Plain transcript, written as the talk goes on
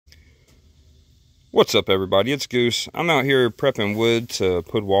What's up, everybody? It's Goose. I'm out here prepping wood to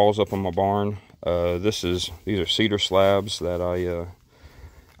put walls up on my barn. These are cedar slabs that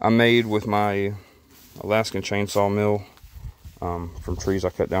I made with my Alaskan chainsaw mill from trees I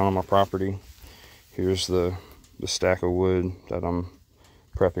cut down on my property. Here's the stack of wood that I'm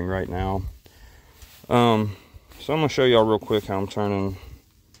prepping right now. So I'm gonna show y'all real quick how I'm turning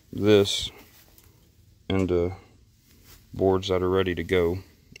this into boards that are ready to go.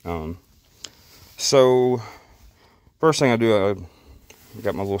 So first thing I do, I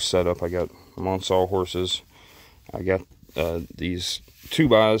got my little setup. I'm on sawhorses. I got these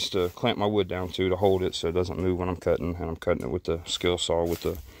 2x to clamp my wood down to hold it so it doesn't move when I'm cutting, and I'm cutting it with the skill saw with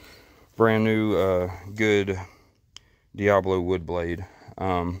the brand new good Diablo wood blade.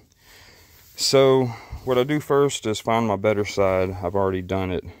 So what I do first is find my better side. I've already done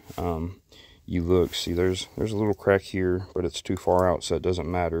it. You look, see there's a little crack here, but it's too far out, so it doesn't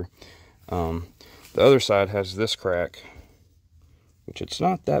matter. The other side has this crack, which it's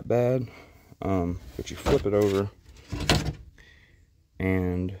not that bad, but you flip it over,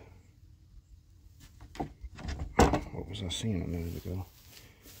 and what was I seeing a minute ago?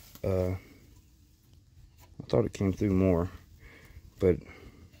 I thought it came through more, but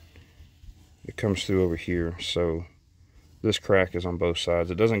it comes through over here. So this crack is on both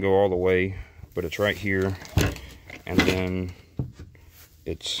sides. It doesn't go all the way, but it's right here, and then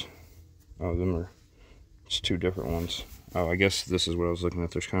it's it's two different ones. Oh, I guess this is what I was looking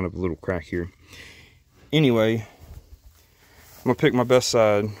at. There's kind of a little crack here. Anyway, I'm gonna pick my best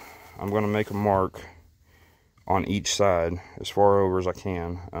side. I'm gonna make a mark on each side as far over as I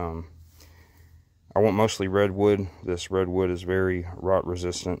can. I want mostly redwood. This redwood is very rot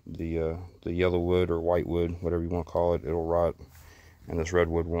resistant. The yellow wood or white wood, whatever you want to call it, it'll rot, and this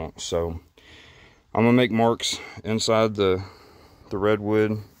redwood won't. So I'm gonna make marks inside the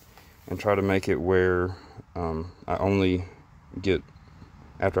redwood and try to make it where I only get,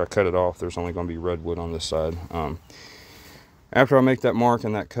 after I cut it off, there's only going to be redwood on this side. After I make that mark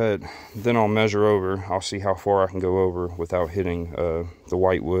and that cut, then I'll measure over. I'll see how far I can go over without hitting the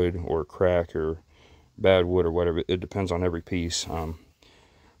white wood or crack or bad wood or whatever. It depends on every piece. I've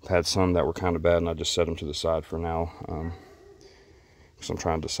had some that were kind of bad, and I just set them to the side for now, because I'm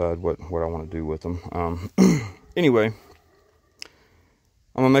trying to decide what I want to do with them. Anyway,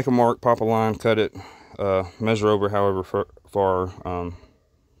 I'm gonna make a mark, pop a line, cut it, measure over however far,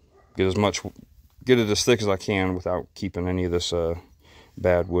 get it as thick as I can without keeping any of this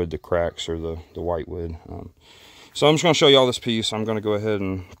bad wood, the cracks or the white wood. So I'm just gonna show y'all this piece. I'm gonna go ahead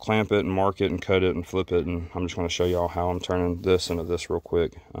and clamp it and mark it and cut it and flip it, and I'm just gonna show y'all how I'm turning this into this real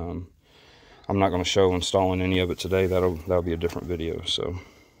quick. I'm not gonna show installing any of it today. That'll be a different video. So.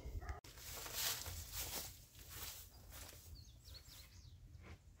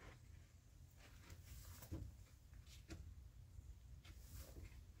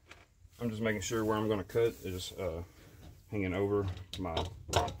 I'm just making sure where I'm going to cut is hanging over my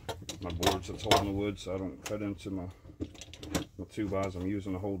boards that's holding the wood, so I don't cut into my 2x I'm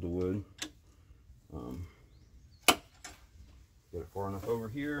using to hold the wood. Get it far enough over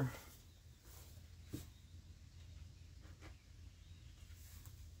here.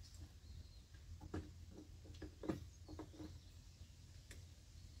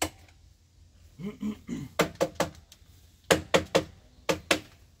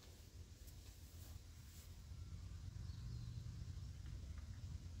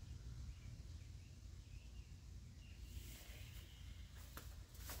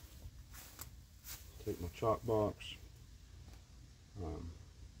 Take my chalk box.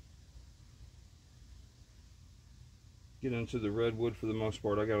 Get into the redwood for the most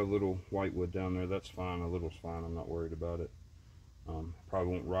part. I got a little white wood down there. That's fine. A little's fine. I'm not worried about it.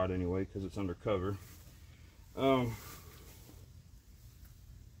 Probably won't rot anyway because it's under cover.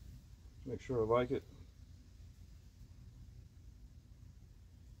 Make sure I like it.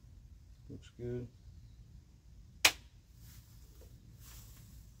 Looks good.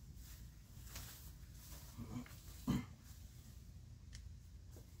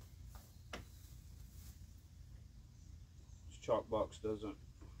 Chalk box doesn't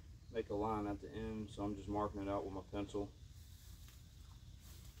make a line at the end, so I'm just marking it out with my pencil.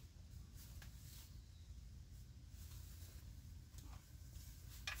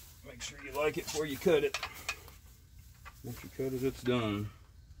 Make sure you like it before you cut it. Once you cut it, it's done.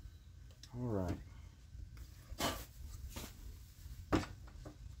 All right.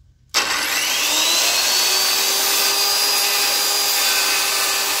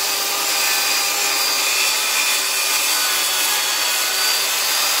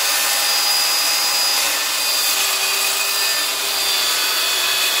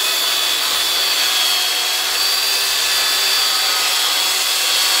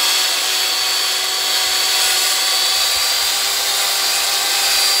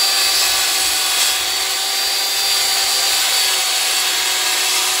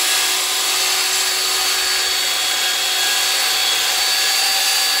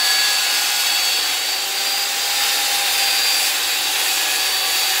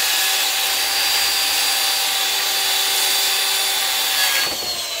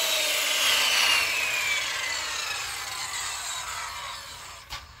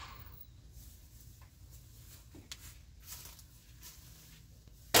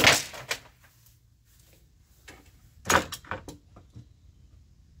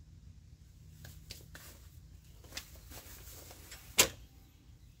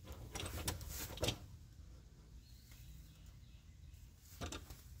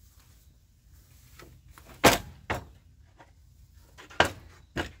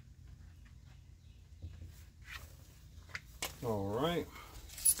 right,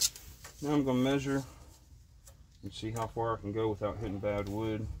 now I'm going to measure and see how far I can go without hitting bad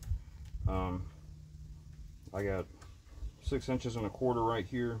wood. I got 6 inches and a quarter right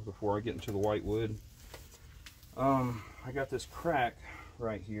here before I get into the white wood. I got this crack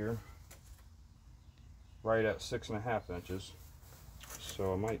right here, right at 6.5 inches.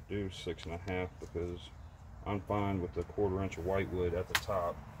 So I might do 6.5 because I'm fine with the 1/4 inch of white wood at the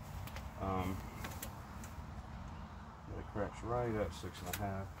top. It cracks right at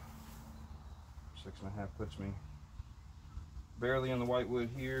 6.5. 6.5 puts me barely in the white wood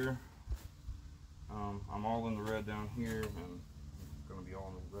here. I'm all in the red down here, and I'm going to be all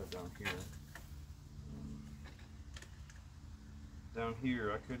in the red down here. Down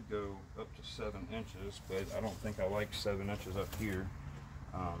here I could go up to 7 inches, but I don't think I like 7 inches up here.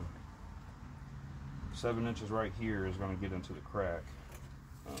 7 inches right here is going to get into the crack.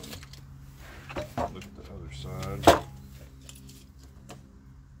 Look at the other side.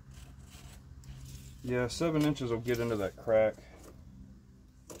 Yeah, 7 inches will get into that crack.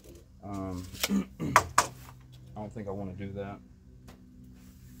 I don't think I want to do that.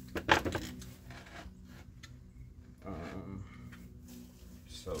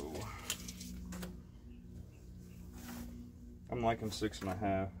 So I'm liking 6.5.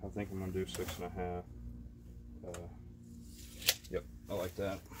 I think I'm gonna do 6.5. Yep, I like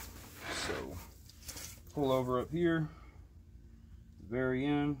that. So pull over up here, very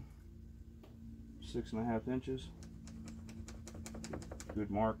end, 6.5 inches.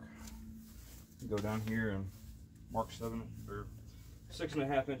 Good mark. Go down here and mark 7 or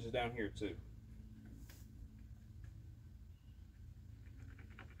 6.5 inches down here too.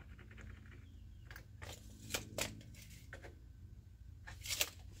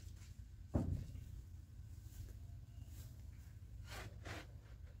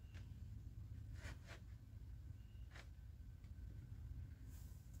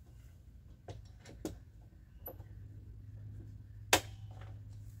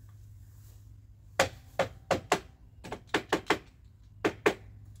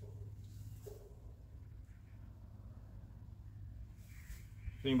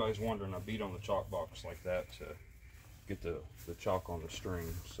 If anybody's wondering, I beat on the chalk box like that to get the chalk on the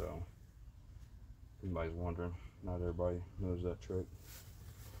string. So if anybody's wondering, not everybody knows that trick.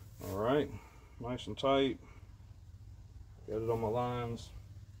 All right, nice and tight. Got it on my lines.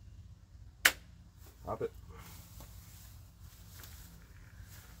 Pop it.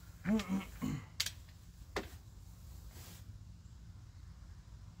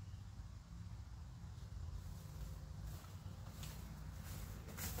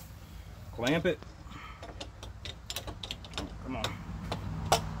 Clamp it. Come on.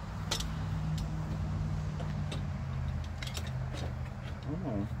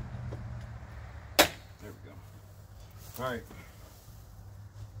 Oh. There we go. All right.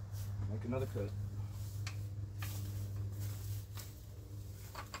 Make another cut.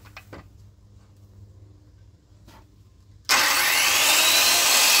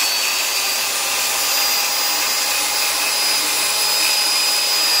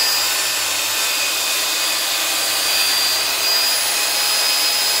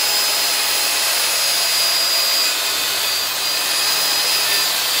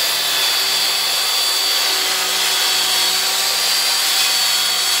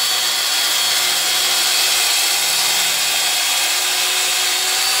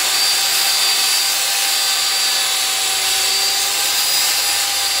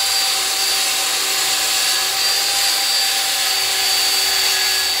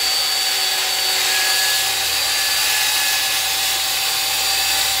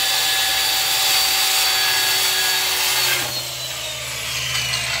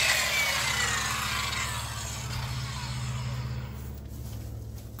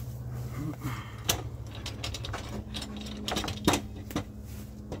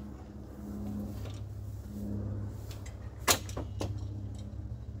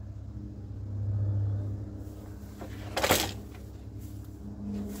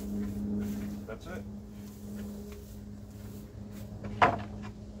 That's it.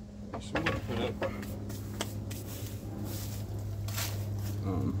 So we'll put up.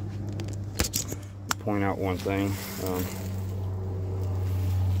 Point out one thing.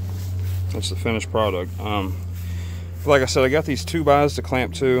 That's the finished product. Like I said, I got these 2x to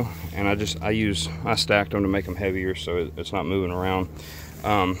clamp to, and I stacked them to make them heavier so it's not moving around.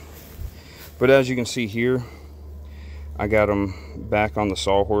 But as you can see here, I got them back on the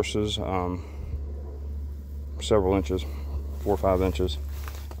sawhorses, several inches, 4 or 5 inches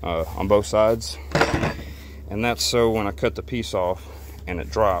on both sides, and that's so when I cut the piece off and it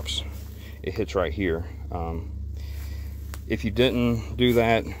drops, it hits right here. if you didn't do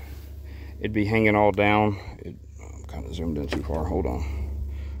that, it'd be hanging all down. I'm kind of zoomed in too far, hold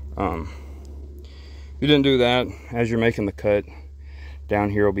on. If you didn't do that, as you're making the cut, down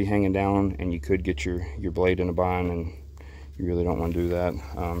here will be hanging down, and you could get your blade in a bind, and you really don't want to do that.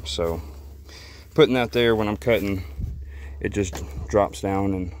 So putting that there when I'm cutting, it just drops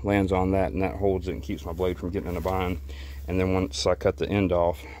down and lands on that, and that holds it and keeps my blade from getting in a bind. And then once I cut the end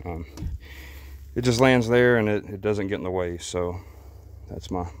off, it just lands there, and it doesn't get in the way. So that's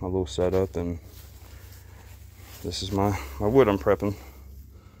my little setup, and this is my wood I'm prepping.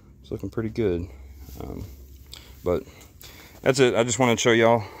 It's looking pretty good. But that's it. I just wanted to show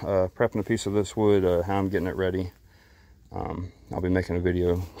y'all prepping a piece of this wood, how I'm getting it ready. I'll be making a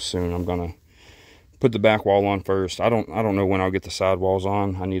video soon. I'm gonna put the back wall on first. I don't know when I'll get the side walls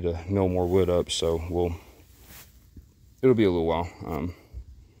on. I need to mill more wood up, so it'll be a little while.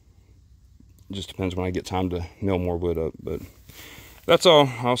 It just depends when I get time to mill more wood up. But that's all.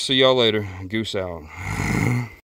 I'll see y'all later. Goose out.